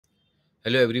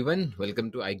Hello everyone,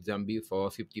 welcome to Ex-AGM RBI for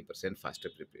 50% faster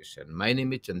preparation. My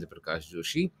name is Chandraprakash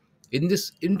Joshi. In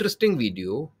this interesting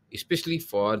video, especially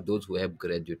for those who have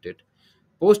graduated,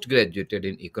 post-graduated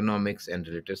in economics and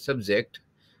related subject,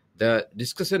 the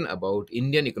discussion about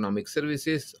Indian Economic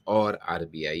Services or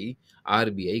RBI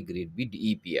Grade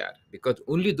B DEPR, because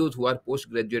only those who are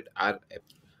postgraduate are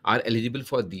eligible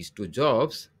for these two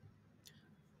jobs.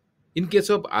 In case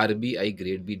of RBI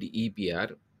Grade B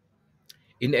DEPR,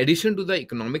 in addition to the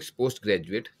economics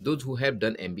postgraduate, those who have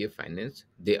done MBA finance,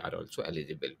 they are also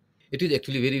eligible. It is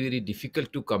actually very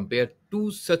difficult to compare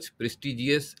two such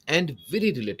prestigious and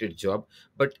very related job,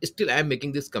 but still I am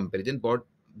making this comparison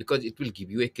because it will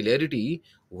give you a clarity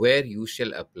where you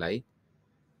shall apply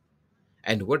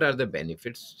and what are the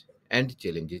benefits and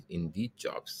challenges in the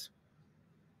jobs.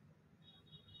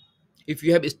 If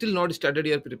you have still not started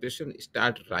your preparation,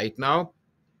 start right now.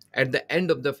 At the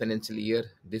end of the financial year,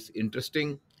 this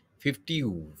interesting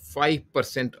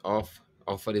 55% of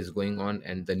offer is going on,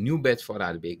 and the new batch for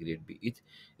RBI Grade B is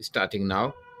starting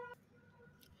now.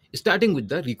 Starting with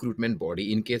the recruitment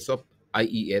body, in case of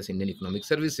IES, Indian Economic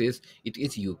Services, it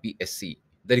is UPSC.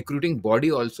 The recruiting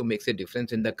body also makes a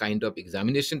difference in the kind of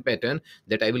examination pattern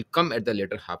that I will come at the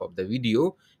later half of the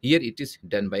video. Here it is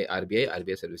done by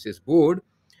RBI Services Board.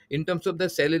 In terms of the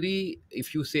salary,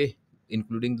 if you say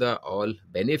including the all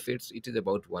benefits, it is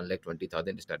about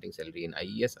 1,20,000 starting salary. In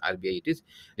IES RBI, it is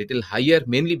little higher,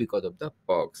 mainly because of the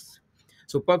perks.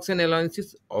 So perks and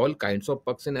allowances, all kinds of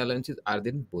perks and allowances are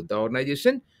there in both the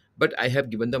organization, but I have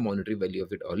given the monetary value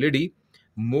of it already.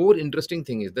 More interesting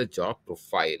thing is the job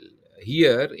profile.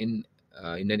 Here in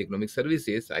Indian Economic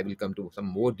Services, I will come to some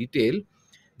more detail.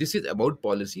 This is about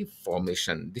policy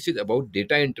formation. This is about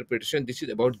data interpretation. This is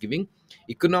about giving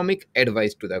economic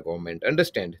advice to the government.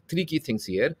 Understand three key things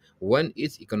here. One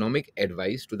is economic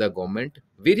advice to the government,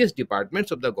 various departments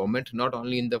of the government, not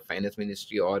only in the finance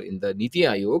ministry or in the Niti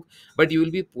Aayog, but you will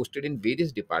be posted in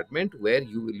various department where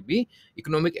you will be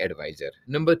economic advisor.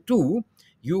 Number two,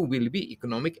 you will be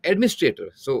economic administrator.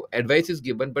 So advice is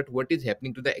given, but what is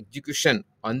happening to the execution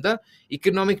on the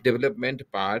economic development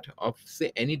part of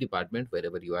say any department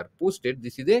wherever you are posted?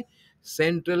 This is a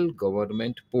central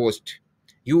government post.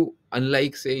 You,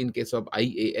 unlike say in case of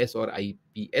IAS or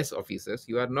IPS officers,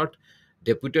 you are not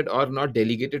deputed or not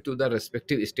delegated to the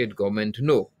respective state government.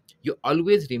 No, you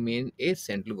always remain a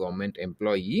central government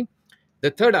employee. The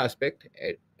third aspect,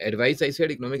 advice, I said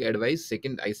economic advice.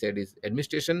 Second, I said is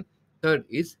administration. Third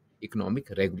is economic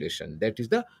regulation. That is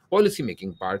the policy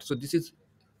making part. So this is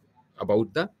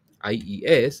about the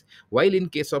IES, while in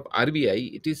case of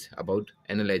RBI, it is about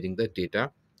analyzing the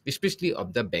data, especially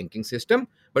of the banking system.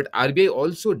 But RBI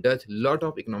also does lot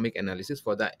of economic analysis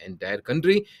for the entire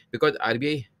country, because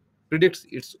RBI predicts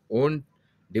its own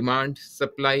demand,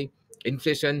 supply,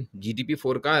 inflation, GDP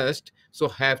forecast. So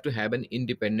have to have an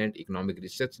independent economic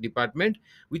research department,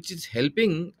 which is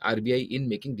helping RBI in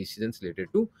making decisions related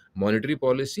to monetary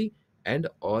policy and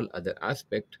all other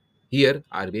aspect. Here,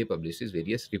 RBI publishes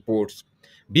various reports.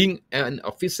 Being an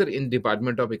officer in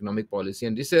Department of Economic Policy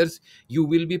and Research, you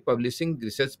will be publishing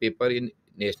research paper in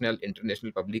national,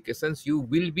 international publications. You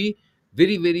will be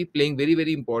very playing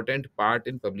very important part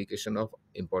in publication of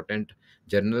important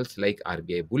journals like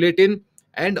RBI Bulletin,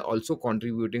 and also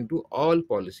contributing to all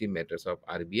policy matters of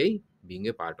RBI, being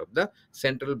a part of the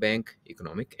central bank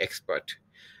economic expert.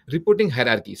 Reporting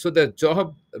hierarchy. So the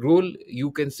job role,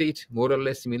 you can say it's more or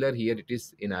less similar. Here it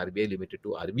is in RBI limited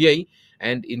to RBI,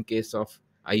 and in case of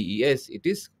IES it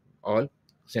is all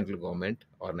central government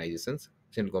organizations,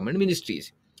 central government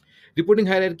ministries. Reporting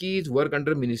hierarchies work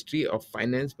under Ministry of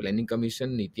Finance, Planning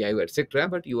Commission, Niti Aayog, etc.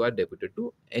 But you are deputed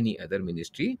to any other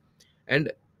ministry.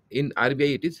 And in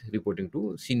RBI, it is reporting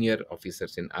to senior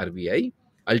officers in RBI.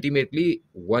 Ultimately,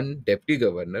 one deputy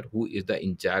governor, who is the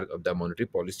in charge of the monetary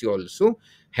policy, also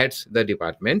heads the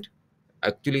department.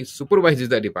 Actually, supervises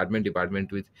the department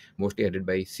with mostly headed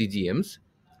by CGMs.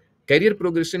 Career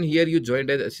progression, here you joined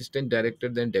as assistant director,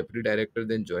 then deputy director,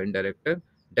 then joint director,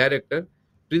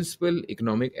 principal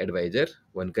economic advisor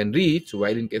one can reach,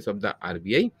 while in case of the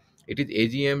RBI, it is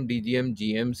AGM, DGM,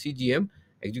 GM, CGM,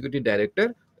 executive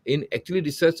director. In actually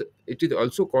research, it is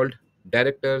also called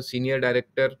director, senior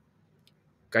director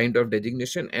kind of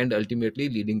designation, and ultimately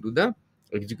leading to the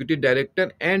executive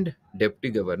director and deputy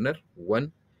governor,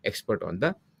 one expert on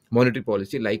the monetary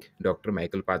policy, like Dr.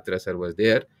 Michael Patra sir was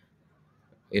there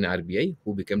in RBI,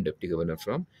 who became deputy governor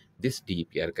from this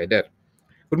DEPR cadre.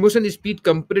 Promotion speed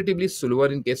comparatively slower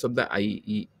in case of the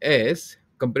IES,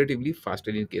 comparatively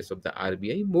faster in case of the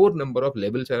RBI. More number of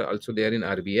levels are also there in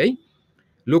RBI.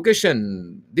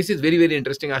 Location, this is very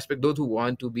interesting aspect. Those who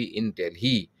want to be in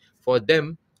Delhi, for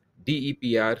them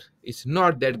DEPR is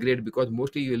not that great because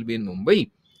mostly you will be in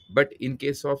Mumbai. But in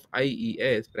case of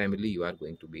IES, primarily you are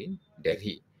going to be in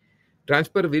Delhi.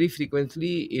 Transfer very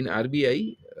frequently in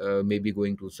RBI, maybe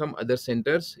going to some other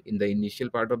centers in the initial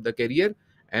part of the career.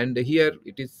 And here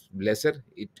it is lesser.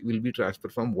 It will be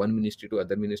transferred from one ministry to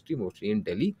other ministry, mostly in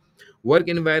Delhi. Work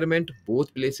environment,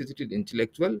 both places it is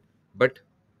intellectual, but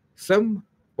some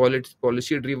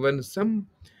policy driven, some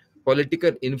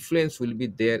political influence will be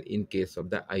there in case of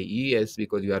the IES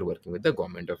because you are working with the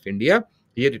government of India.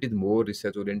 Here it is more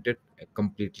research oriented,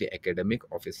 completely academic,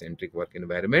 office centric work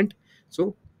environment.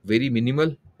 So very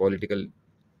minimal political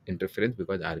interference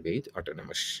because RBI is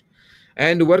autonomous.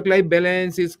 And work life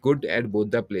balance is good at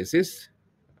both the places.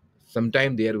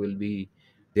 Sometimes there will be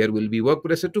work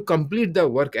pressure to complete the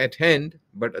work at hand,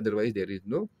 but otherwise there is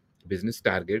no business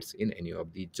targets in any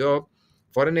of the job.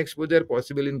 Foreign exposure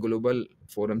possible in global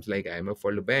forums like IMF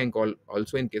World Bank.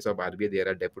 Also in case of RBI, there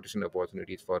are deputation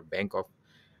opportunities for Bank of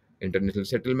International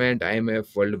Settlement,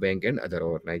 IMF, World Bank, and other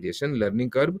organization. Learning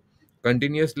curve,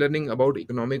 continuous learning about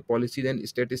economic policies and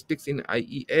statistics in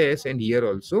IES, and here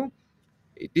also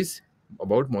it is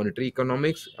about monetary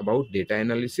economics, about data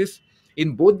analysis.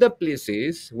 In both the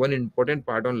places, one important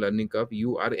part on learning curve,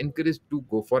 you are encouraged to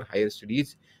go for higher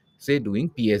studies, say doing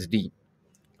PhD.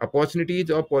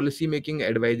 Opportunities of policy making,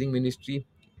 advising ministry,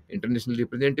 international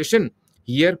representation.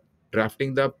 Here,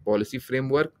 drafting the policy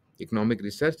framework, economic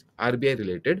research, RBI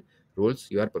related roles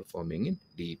you are performing in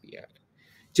DEPR.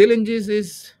 Challenges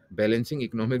is balancing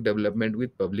economic development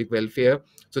with public welfare.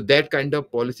 So that kind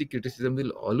of policy criticism will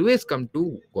always come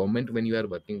to government when you are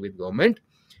working with government.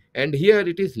 And here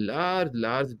it is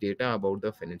large data about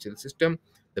the financial system,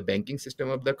 the banking system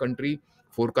of the country.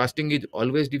 Forecasting is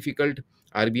always difficult.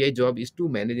 RBI job is to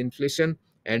manage inflation,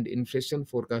 and inflation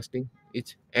forecasting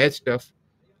is as tough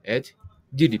as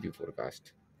GDP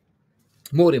forecast.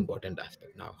 More important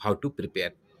aspect now, how to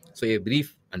prepare. So a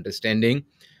brief understanding,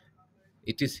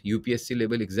 it is UPSC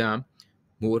level exam,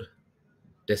 more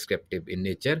descriptive in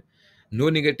nature. No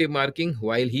negative marking,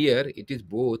 while here it is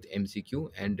both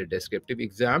MCQ and the descriptive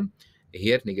exam.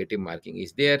 Here negative marking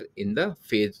is there in the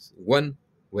phase 1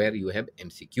 where you have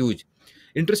MCQs.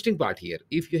 Interesting part here,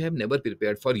 if you have never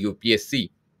prepared for UPSC,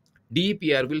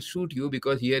 DEPR will suit you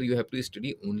because here you have to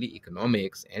study only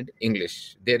economics and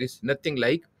English. There is nothing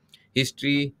like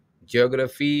history,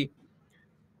 geography,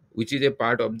 which is a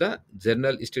part of the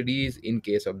journal studies in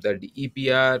case of the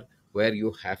DEPR, where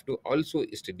you have to also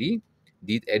study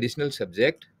these additional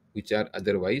subject which are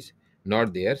otherwise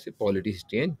not there, say polity,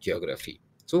 history, and geography.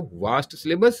 So vast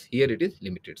syllabus, here it is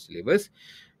limited syllabus.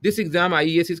 This exam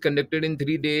IES is conducted in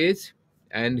 3 days,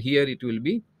 and here it will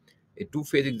be a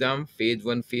two-phase exam. Phase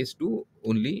 1, phase 2,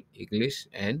 only English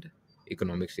and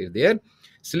economics is there.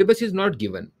 Syllabus is not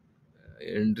given.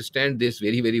 Understand this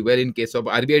very well. In case of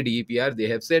RBI DEPR, they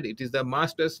have said it is the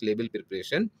master's level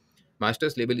preparation,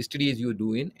 master's level studies you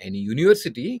do in any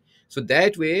university. So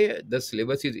that way the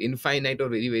syllabus is infinite or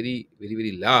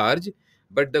very large.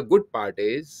 But the good part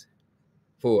is,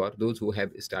 for those who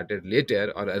have started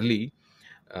later or early,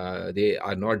 they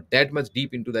are not that much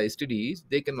deep into the studies,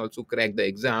 they can also crack the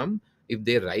exam if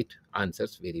they write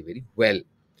answers very well.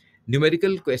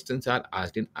 Numerical questions are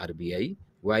asked in RBI,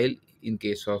 while in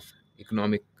case of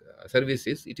economic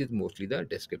services, it is mostly the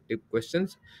descriptive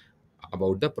questions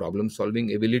about the problem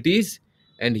solving abilities.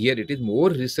 And here it is more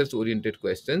research oriented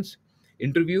questions.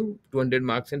 Interview 200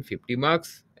 marks and 50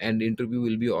 marks, and interview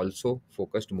will be also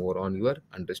focused more on your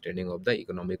understanding of the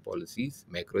economic policies,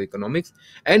 macroeconomics,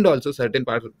 and also certain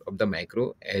part of the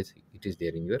macro as it is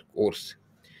there in your course.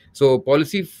 So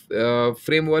policy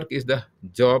framework is the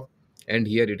job, and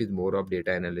here it is more of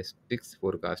data analytics,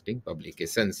 forecasting,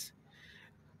 publications.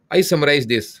 I summarize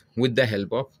this with the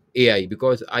help of AI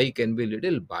because I can be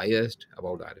little biased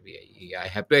about RBI. I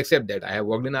have to accept that I have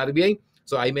worked in RBI,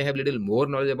 so I may have little more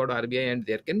knowledge about RBI, and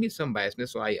there can be some biasness.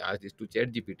 So I asked this to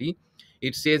ChatGPT.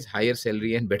 It says higher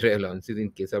salary and better allowances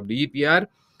in case of DEPR.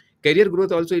 Career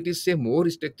growth also, it is say more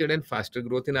structured and faster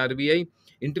growth in RBI.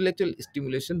 Intellectual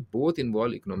stimulation both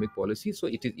involve economic policy, so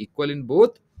it is equal in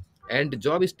both. And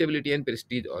job stability and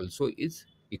prestige also is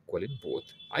equal in both.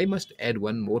 I must add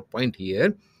one more point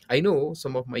here. I know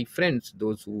some of my friends,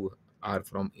 those who are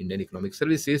from Indian Economic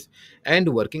Services and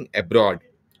working abroad.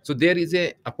 So there is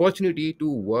a opportunity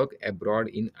to work abroad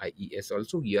in IES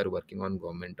also. We are working on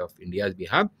government of India's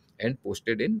behalf and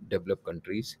posted in developed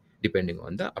countries depending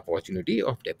on the opportunity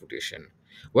of deputation.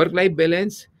 Work-life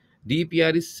balance,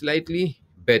 DPR is slightly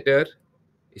better,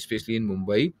 especially in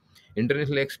Mumbai.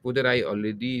 International exposure, I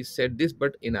already said this,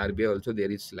 but in RBI also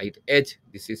there is slight edge.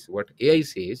 This is what AI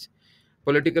says.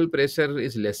 Political pressure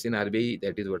is less in RBI.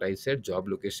 That is what I said. Job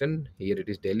location here it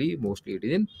is Delhi. Mostly it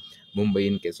is in Mumbai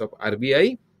in case of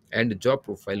RBI. And job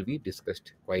profile we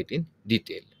discussed quite in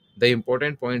detail. The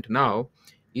important point now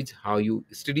is how you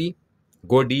study,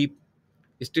 go deep,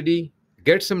 study,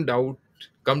 get some doubt,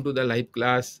 come to the live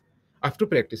class after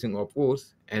practicing of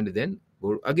course, and then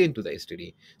go again to the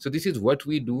study. So this is what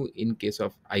we do in case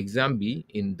of exam B.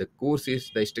 In the courses,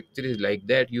 the structure is like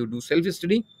that. You do self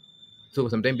study. So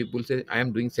sometimes people say, I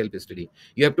am doing self study.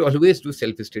 You have to always do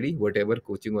self study, whatever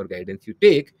coaching or guidance you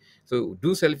take. So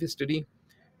do self study,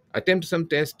 attempt some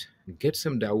test, get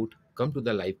some doubt, come to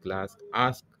the live class,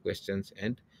 ask questions,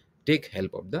 and take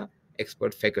help of the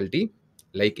expert faculty.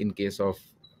 Like in case of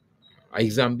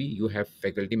exam B, you have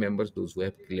faculty members, those who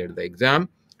have cleared the exam.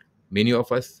 Many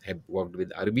of us have worked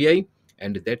with RBI,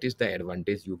 and that is the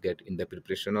advantage you get in the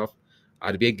preparation of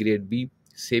RBI Grade B,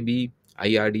 SEBI,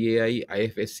 IRDAI,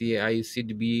 IFSCAI,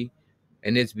 SIDB,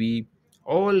 NSB,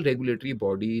 all regulatory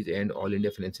bodies and all India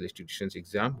financial institutions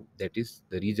exam. That is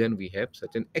the reason we have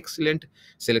such an excellent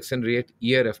selection rate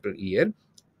year after year.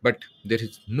 But there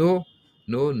is no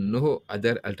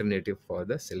other alternative for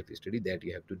the self study that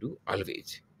you have to do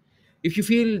always. If you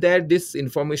feel that this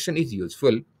information is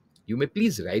useful, you may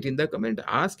please write in the comment,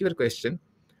 ask your question.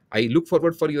 I look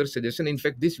forward for your suggestion. In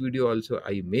fact, this video also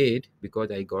I made because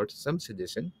I got some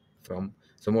suggestion from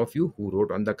some of you who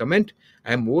wrote on the comment.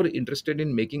 I am more interested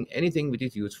in making anything which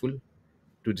is useful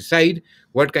to decide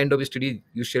what kind of study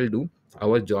you shall do.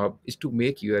 Our job is to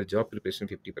make your job preparation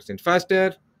 50%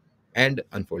 faster and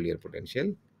unfold your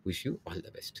potential. Wish you all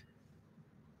the best.